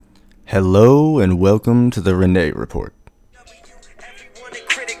Hello and welcome to the Renee Report.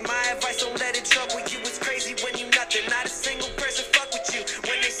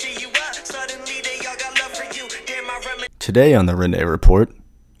 Today on the Renee Report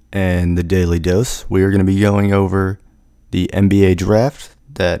and the Daily Dose, we are going to be going over the NBA Draft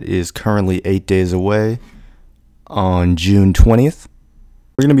that is currently 8 days away on June 20th.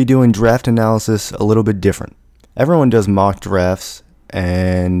 We're going to be doing draft analysis a little bit different. Everyone does mock drafts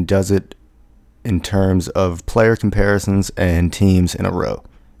and does it in terms of player comparisons and teams in a row,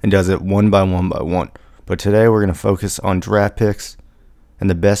 and does it one by one. But today we're going to focus on draft picks and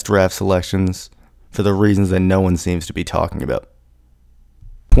the best draft selections for the reasons that no one seems to be talking about.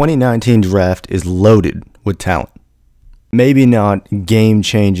 2019 draft is loaded with talent. Maybe not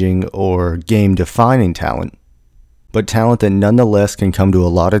game-changing or game-defining talent, but talent that nonetheless can come to a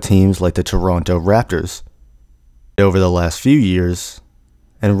lot of teams like the Toronto Raptors over the last few years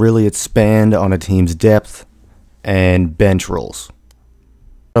and really expand on a team's depth and bench roles.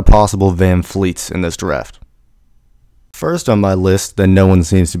 A possible Van Fleets in this draft. First on my list that no one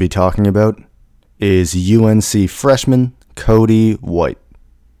seems to be talking about is UNC freshman Coby White.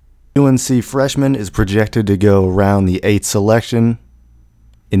 UNC freshman is projected to go around the 8th selection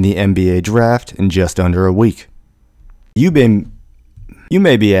in the NBA draft in just under a week. You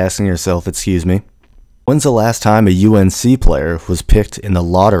may be asking yourself, when's the last time a UNC player was picked in the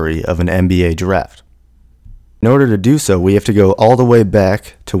lottery of an NBA draft? In order to do so, we have to go all the way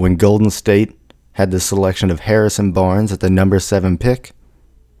back to when Golden State had the selection of Harrison Barnes at the number 7 pick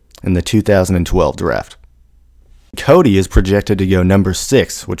in the 2012 draft. Cody is projected to go number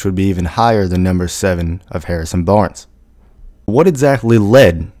 6, which would be even higher than number 7 of Harrison Barnes. What exactly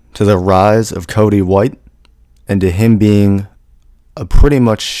led to the rise of Coby White and to him being a pretty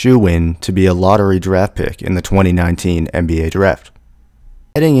much shoo-in to be a lottery draft pick in the 2019 NBA draft?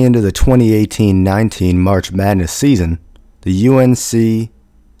 Heading into the 2018-19 March Madness season, the UNC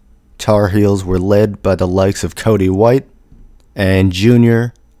Tar Heels were led by the likes of Coby White and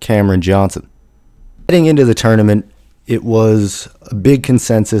junior Cameron Johnson. Heading into the tournament, it was a big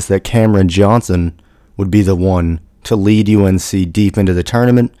consensus that Cameron Johnson would be the one to lead UNC deep into the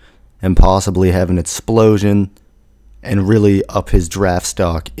tournament and possibly have an explosion and really up his draft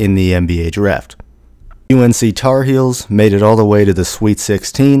stock in the NBA draft. UNC Tar Heels made it all the way to the Sweet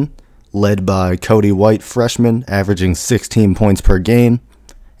 16, led by Coby White, freshman, averaging 16 points per game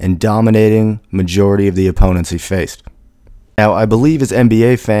and dominating majority of the opponents he faced. Now, I believe as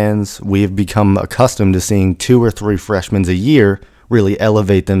NBA fans, we have become accustomed to seeing 2 or 3 freshmen a year really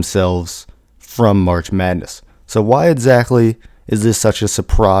elevate themselves from March Madness. So why exactly is this such a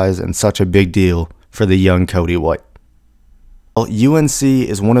surprise and such a big deal for the young Coby White? Well, UNC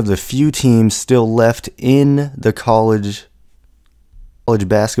is one of the few teams still left in the college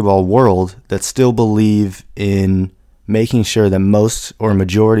basketball world that still believe in making sure that most or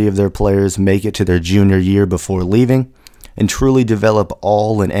majority of their players make it to their junior year before leaving, and truly develop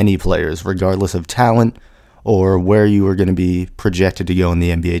all and any players, regardless of talent or where you are going to be projected to go in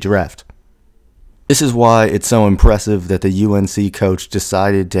the NBA draft. This is why it's so impressive that the UNC coach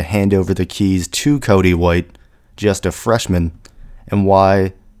decided to hand over the keys to Coby White, just a freshman, and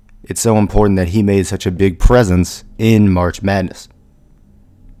why it's so important that he made such a big presence in March Madness.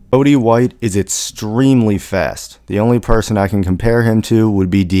 Coby White is extremely fast. The only person I can compare him to would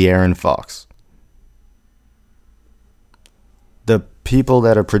be De'Aaron Fox. The people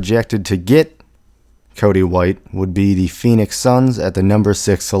that are projected to get Coby White would be the Phoenix Suns at the number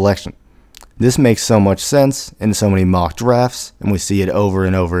 6 selection. This makes so much sense in so many mock drafts, and we see it over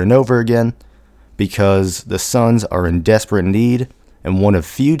and over and over again, because the Suns are in desperate need, and one of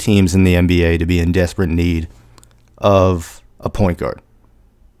few teams in the NBA to be in desperate need of a point guard.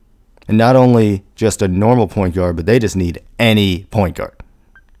 And not only just a normal point guard, but they just need any point guard.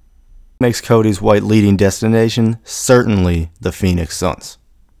 Makes Coby White leading destination certainly the Phoenix Suns.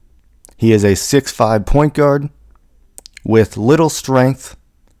 He is a 6'5" point guard with little strength,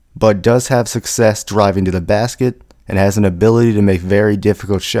 but does have success driving to the basket and has an ability to make very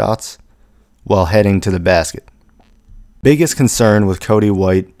difficult shots while heading to the basket. Biggest concern with Coby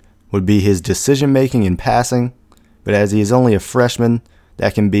White would be his decision making and passing, but as he is only a freshman,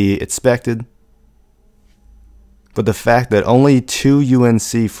 that can be expected. But the fact that only 2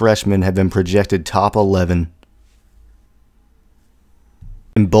 UNC freshmen have been projected top 11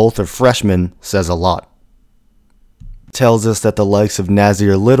 and both are freshmen says a lot. It tells us that the likes of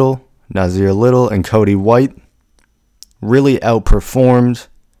Nasir Little and Coby White really outperformed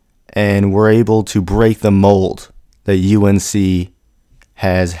and were able to break the mold that UNC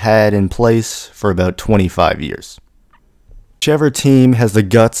has had in place for about 25 years. Whichever team has the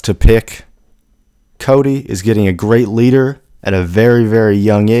guts to pick, Cody is getting a great leader at a very, very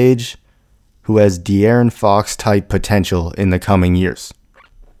young age who has De'Aaron Fox type potential in the coming years.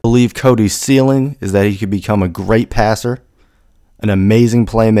 I believe Cody's ceiling is that he could become a great passer, an amazing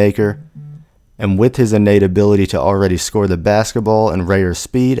playmaker, and with his innate ability to already score the basketball and rare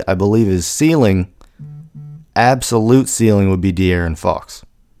speed, I believe his ceiling, absolute ceiling, would be De'Aaron Fox,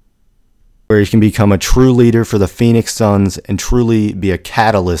 where he can become a true leader for the Phoenix Suns and truly be a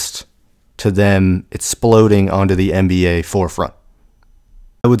catalyst to them exploding onto the NBA forefront.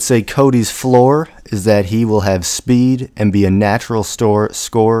 I would say Cody's floor is that he will have speed and be a natural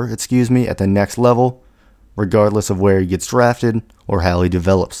scorer at the next level, regardless of where he gets drafted or how he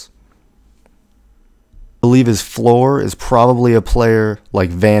develops. I believe his floor is probably a player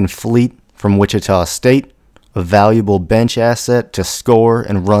like Van Fleet from Wichita State, a valuable bench asset to score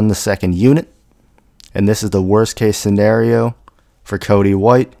and run the second unit. And this is the worst case scenario for Cody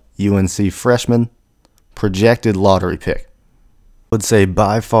White, UNC freshman, projected lottery pick. I would say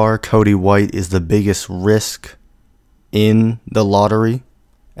by far Cody White is the biggest risk in the lottery,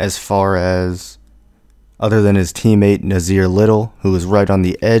 as far as other than his teammate Nasir Little, who is right on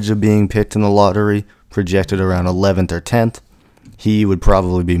the edge of being picked in the lottery, projected around 11th or 10th. He would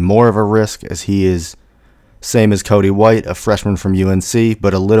probably be more of a risk, as he is same as Cody White, a freshman from UNC,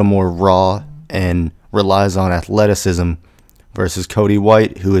 but a little more raw and relies on athleticism, versus Cody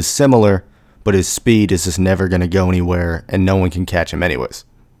White, who is similar, but his speed is just never going to go anywhere, and no one can catch him anyways.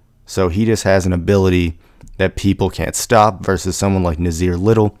 So he just has an ability that people can't stop, versus someone like Nasir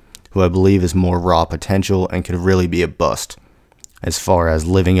Little, who I believe is more raw potential and could really be a bust as far as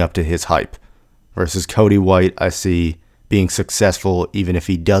living up to his hype. Versus Cody White, I see being successful even if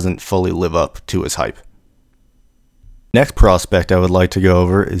he doesn't fully live up to his hype. Next prospect I would like to go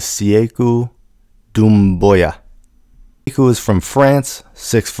over is Sekou Doumbouya. Sekou is from France,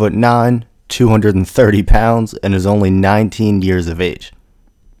 6'9", 230 pounds, and is only 19 years of age.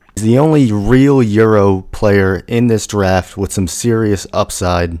 He's the only real Euro player in this draft with some serious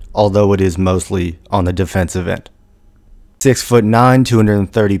upside, although it is mostly on the defensive end. 6'9",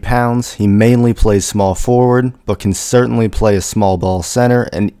 230 pounds, he mainly plays small forward, but can certainly play a small ball center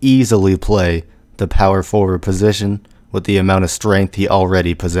and easily play the power forward position with the amount of strength he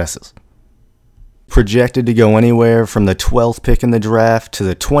already possesses. Projected to go anywhere from the 12th pick in the draft to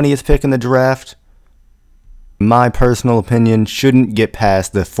the 20th pick in the draft. My personal opinion, shouldn't get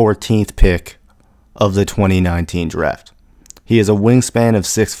past the 14th pick of the 2019 draft. He has a wingspan of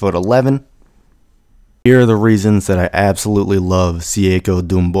 6'11". Here are the reasons that I absolutely love Sekou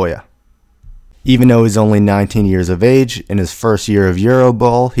Doumbouya. Even though he's only 19 years of age, in his first year of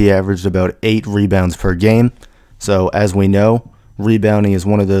Euroball, he averaged about 8 rebounds per game. So as we know, rebounding is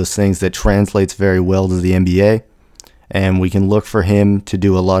one of those things that translates very well to the NBA. And we can look for him to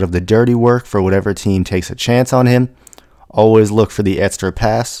do a lot of the dirty work for whatever team takes a chance on him. Always look for the extra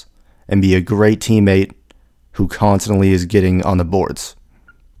pass and be a great teammate who constantly is getting on the boards.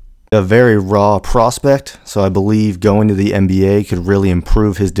 A very raw prospect, so I believe going to the NBA could really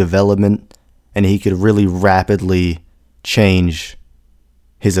improve his development, and he could really rapidly change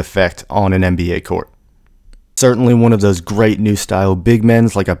his effect on an NBA court. Certainly one of those great new style big men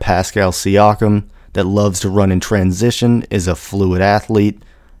like a Pascal Siakam that loves to run in transition, is a fluid athlete,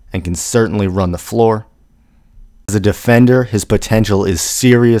 and can certainly run the floor. As a defender, his potential is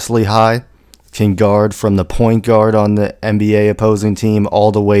seriously high. Can guard from the point guard on the NBA opposing team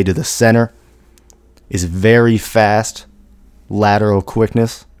all the way to the center. Is very fast, lateral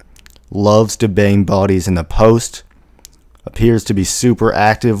quickness. Loves to bang bodies in the post. Appears to be super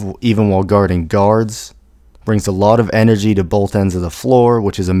active even while guarding guards. Brings a lot of energy to both ends of the floor,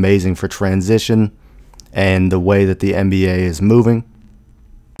 which is amazing for transition and the way that the NBA is moving.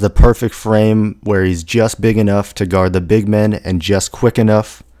 The perfect frame where he's just big enough to guard the big men and just quick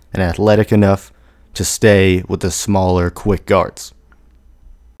enough and athletic enough to stay with the smaller, quick guards.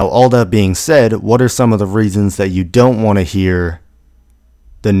 Now, all that being said, what are some of the reasons that you don't want to hear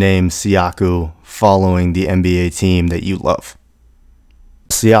the name Sekou following the NBA team that you love?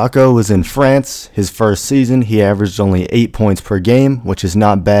 Sekou was in France. His first season, he averaged only 8 points per game, which is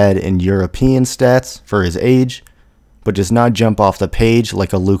not bad in European stats for his age, but does not jump off the page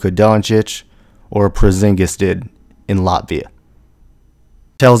like a Luka Doncic or a Porzingis did in Latvia.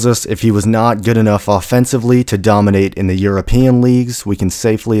 Tells us if he was not good enough offensively to dominate in the European leagues, we can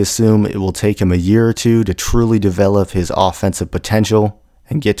safely assume it will take him a year or two to truly develop his offensive potential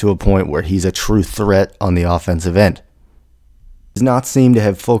and get to a point where he's a true threat on the offensive end. He does not seem to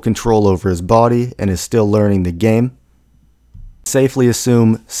have full control over his body and is still learning the game. Safely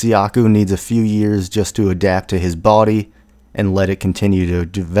assume Sekou needs a few years just to adapt to his body and let it continue to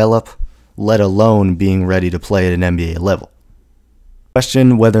develop, let alone being ready to play at an NBA level.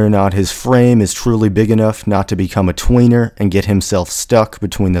 Question whether or not his frame is truly big enough not to become a tweener and get himself stuck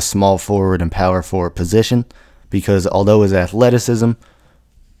between the small forward and power forward position, because although his athleticism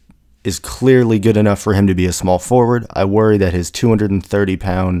is clearly good enough for him to be a small forward, I worry that his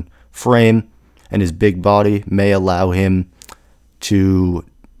 230-pound frame and his big body may allow him to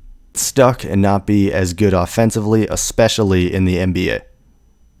stuck and not be as good offensively, especially in the NBA. I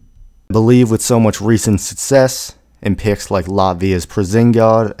believe with so much recent success in picks like Latvia's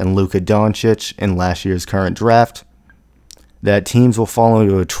Przingod and Luka Doncic in last year's current draft, that teams will fall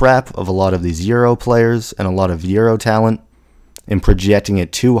into a trap of a lot of these Euro players and a lot of Euro talent in projecting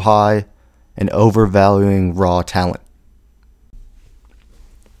it too high and overvaluing raw talent.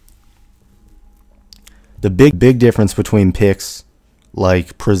 The big difference between picks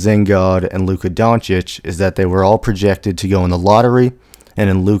like Przingod and Luka Doncic is that they were all projected to go in the lottery, and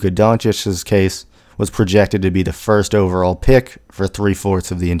in Luka Doncic's case, was projected to be the first overall pick for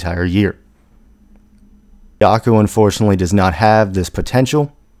 3/4 of the entire year. Siakam unfortunately does not have this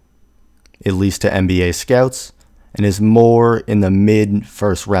potential, at least to NBA scouts, and is more in the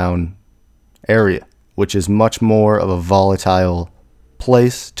mid-first round area, which is much more of a volatile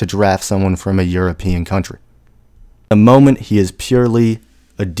place to draft someone from a European country. At the moment, he is purely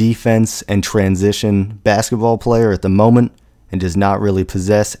a defense and transition basketball player at the moment, and does not really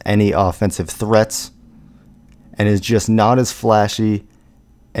possess any offensive threats, and is just not as flashy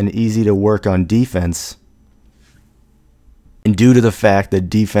and easy to work on defense. And due to the fact that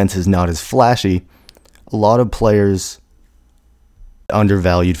defense is not as flashy, a lot of players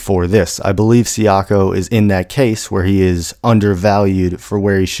undervalued for this. I believe Siakam is in that case where he is undervalued for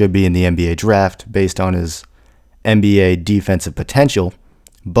where he should be in the NBA draft based on his NBA defensive potential,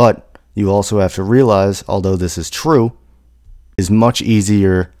 but you also have to realize, although this is true, is much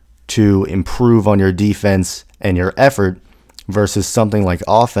easier to improve on your defense and your effort versus something like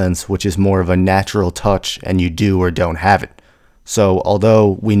offense, which is more of a natural touch and you do or don't have it. So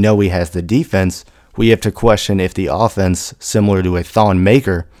although we know he has the defense, we have to question if the offense, similar to a Thon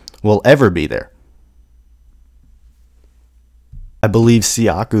Maker, will ever be there. I believe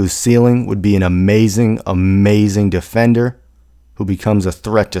Siakam's ceiling would be an amazing defender who becomes a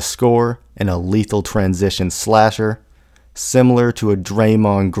threat to score and a lethal transition slasher, similar to a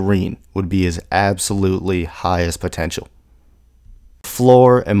Draymond Green would be his absolutely highest potential.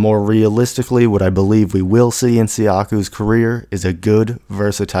 Floor, and more realistically, what I believe we will see in Siakam's career is a good,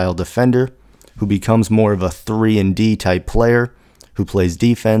 versatile defender who becomes more of a 3-and-D type player who plays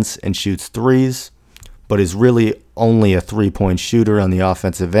defense and shoots threes, but is really only a three-point shooter on the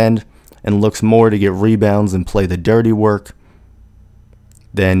offensive end and looks more to get rebounds and play the dirty work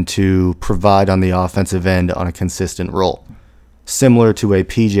than to provide on the offensive end on a consistent role. Similar to a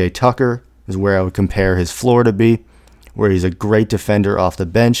PJ Tucker is where I would compare his floor to be, where he's a great defender off the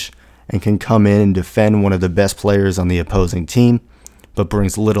bench and can come in and defend one of the best players on the opposing team, but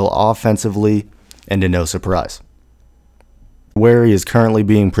brings little offensively and to no surprise. Where he is currently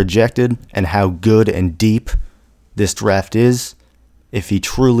being projected and how good and deep this draft is, if he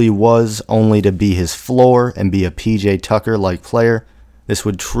truly was only to be his floor and be a PJ Tucker-like player, this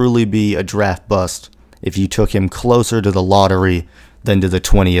would truly be a draft bust if you took him closer to the lottery than to the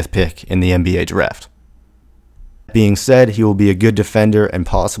 20th pick in the NBA draft. That being said, he will be a good defender and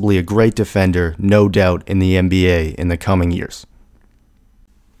possibly a great defender, no doubt, in the NBA in the coming years.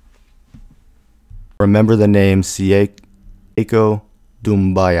 Remember the name Sekou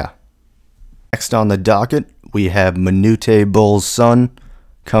Doumbouya. Next on the docket, we have Manute Bol's son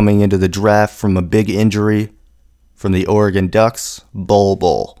coming into the draft from a big injury from the Oregon Ducks, Bol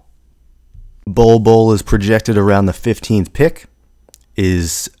Bol. Bol is projected around the 15th pick,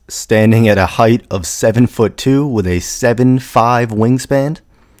 is standing at a height of 7'2" with a 7'5" wingspan,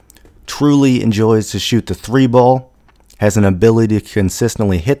 truly enjoys to shoot the three ball, has an ability to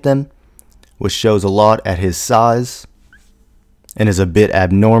consistently hit them, which shows a lot at his size, and is a bit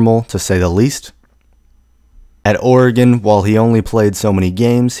abnormal to say the least. At Oregon, while he only played so many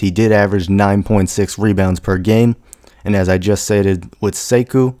games, he did average 9.6 rebounds per game, and as I just stated with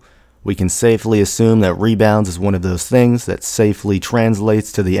Sekou, we can safely assume that rebounds is one of those things that safely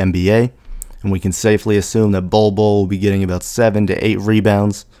translates to the NBA, and we can safely assume that Bol will be getting about 7 to 8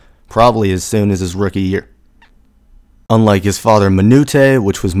 rebounds, probably as soon as his rookie year. Unlike his father Manute,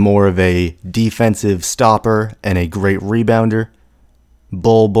 which was more of a defensive stopper and a great rebounder,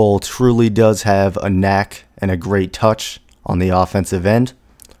 Bol truly does have a knack and a great touch on the offensive end.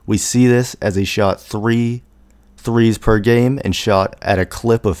 We see this as he shot 3 threes per game and shot at a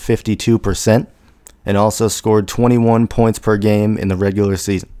clip of 52%, and also scored 21 points per game in the regular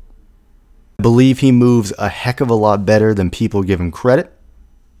season. I believe he moves a heck of a lot better than people give him credit.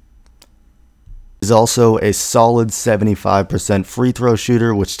 He's also a solid 75% free throw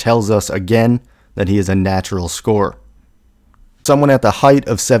shooter, which tells us again that he is a natural scorer. Someone at the height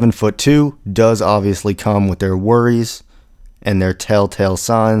of 7'2" does obviously come with their worries and their telltale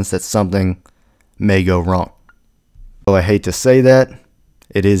signs that something may go wrong. Though I hate to say that,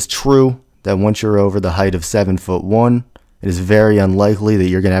 it is true that once you're over the height of 7'1", it is very unlikely that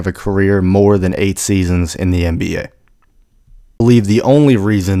you're going to have a career more than 8 seasons in the NBA. I believe the only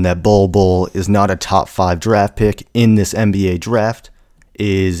reason that Bol Bol is not a top 5 draft pick in this NBA draft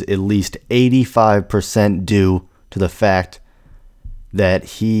is at least 85% due to the fact that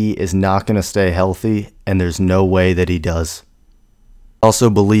he is not going to stay healthy, and there's no way that he does. I also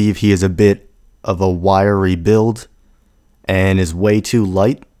believe he is a bit of a wiry build and is way too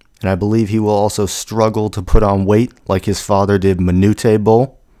light, and I believe he will also struggle to put on weight like his father did Manute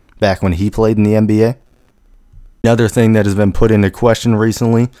Bol back when he played in the NBA. Another thing that has been put into question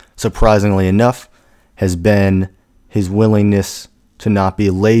recently, surprisingly enough, has been his willingness to not be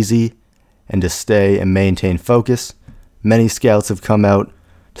lazy and to stay and maintain focus. Many scouts have come out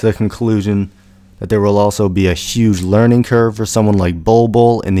to the conclusion that there will also be a huge learning curve for someone like Bol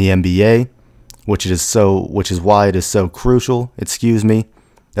Bol in the NBA, which is why it is so crucial,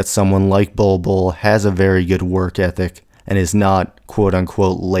 that someone like Bol Bol has a very good work ethic and is not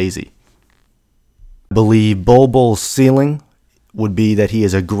quote-unquote lazy. I believe Bol Bol's ceiling would be that he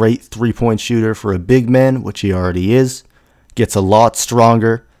is a great three-point shooter for a big man, which he already is, gets a lot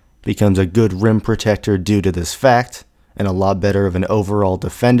stronger, becomes a good rim protector due to this fact, and a lot better of an overall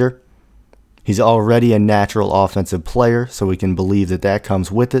defender. He's already a natural offensive player, so we can believe that that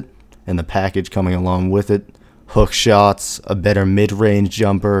comes with it, and the package coming along with it. Hook shots, a better mid-range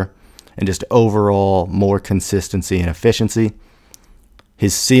jumper, and just overall more consistency and efficiency.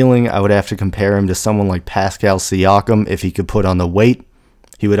 His ceiling, I would have to compare him to someone like Pascal Siakam if he could put on the weight.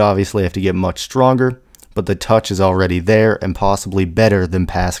 He would obviously have to get much stronger, but the touch is already there and possibly better than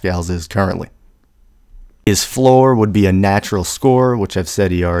Pascal's is currently. His floor would be a natural scorer, which I've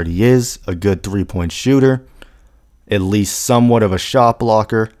said he already is, a good three-point shooter, at least somewhat of a shot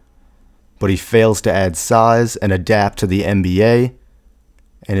blocker, but he fails to add size and adapt to the NBA.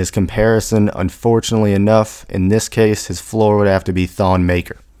 And his comparison, unfortunately enough, in this case, his floor would have to be Thon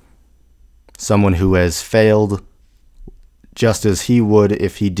Maker. Someone who has failed, just as he would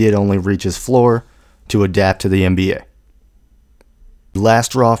if he did only reach his floor, to adapt to the NBA.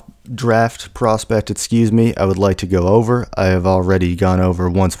 Last draft prospect, I would like to go over. I have already gone over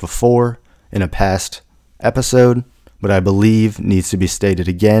once before in a past episode, but I believe needs to be stated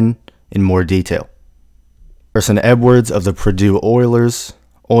again in more detail. Carson Edwards of the Purdue Oilmakers,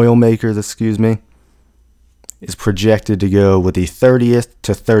 is projected to go with the 30th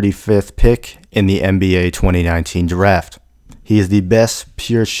to 35th pick in the NBA 2019 draft. He is the best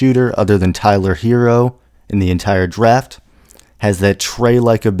pure shooter other than Tyler Hero in the entire draft, has that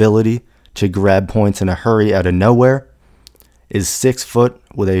Trey-like ability to grab points in a hurry out of nowhere, is 6 foot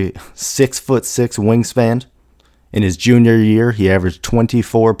with a 6'6" wingspan. In his junior year, he averaged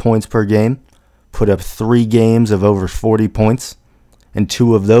 24 points per game, put up 3 games of over 40 points, and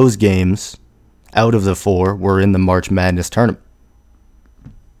 2 of those games, out of the 4, were in the March Madness tournament.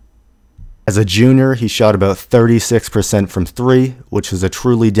 As a junior, he shot about 36% from 3, which was a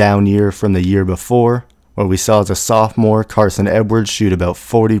truly down year from the year before, where we saw as a sophomore Carson Edwards shoot about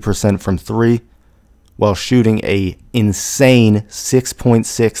 40% from 3, while shooting a insane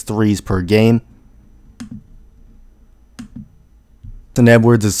 6.6 threes per game. Carson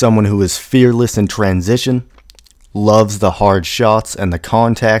Edwards is someone who is fearless in transition, loves the hard shots and the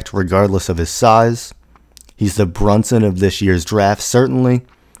contact regardless of his size. He's the Brunson of this year's draft, certainly,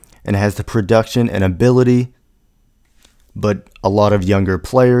 and has the production and ability, but a lot of younger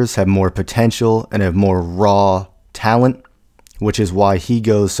players have more potential and have more raw talent, which is why he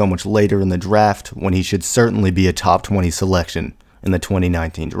goes so much later in the draft when he should certainly be a top 20 selection in the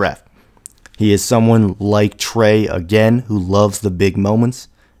 2019 draft. He is someone like Trey, again, who loves the big moments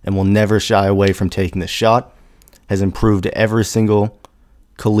and will never shy away from taking the shot, has improved every single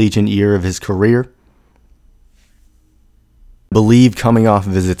collegiate year of his career. I believe coming off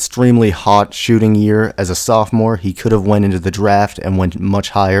of his extremely hot shooting year as a sophomore, he could have went into the draft and went much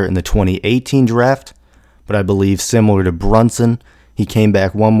higher in the 2018 draft, but I believe similar to Brunson, he came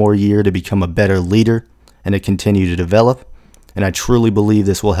back one more year to become a better leader and to continue to develop, and I truly believe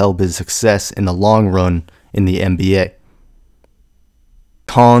this will help his success in the long run in the NBA.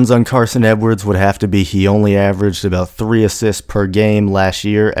 Cons on Carson Edwards would have to be he only averaged about 3 assists per game last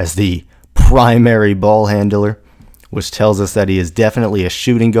year as the primary ball handler, which tells us that he is definitely a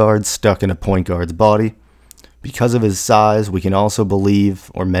shooting guard stuck in a point guard's body. Because of his size, we can also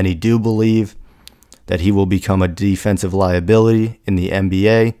believe, or many do believe, that he will become a defensive liability in the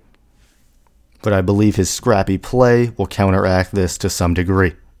NBA, but I believe his scrappy play will counteract this to some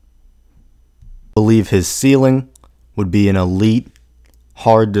degree. I believe his ceiling would be an elite,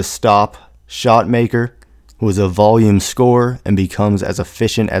 hard-to-stop shot maker who is a volume scorer and becomes as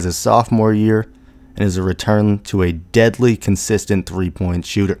efficient as his sophomore year and is a return to a deadly, consistent three-point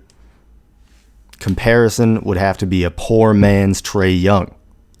shooter. Comparison would have to be a poor man's Trae Young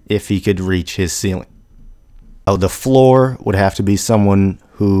if he could reach his ceiling. The floor would have to be someone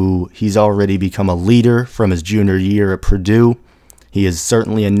who he's already become a leader from his junior year at Purdue. He is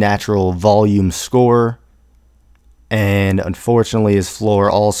certainly a natural volume scorer. And unfortunately, his floor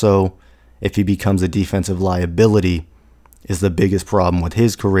also, if he becomes a defensive liability, is the biggest problem with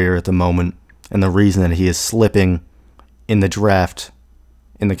his career at the moment and the reason that he is slipping in the draft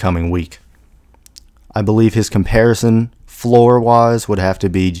in the coming week. I believe his comparison, floor-wise, would have to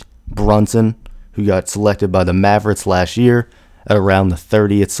be Brunson, who got selected by the Mavericks last year at around the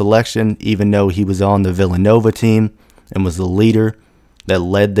 30th selection, even though he was on the Villanova team and was the leader that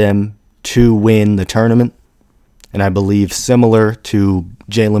led them to win the tournament. And I believe similar to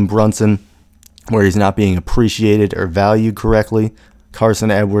Jalen Brunson, where he's not being appreciated or valued correctly,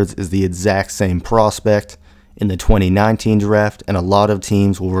 Carson Edwards is the exact same prospect in the 2019 draft, and a lot of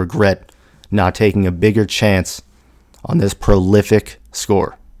teams will regret not taking a bigger chance on this prolific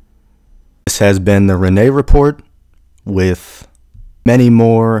scorer. This has been the Renee Report, with many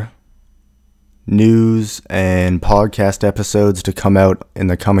more news and podcast episodes to come out in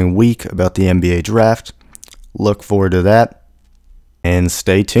the coming week about the NBA draft. Look forward to that, and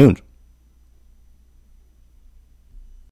stay tuned.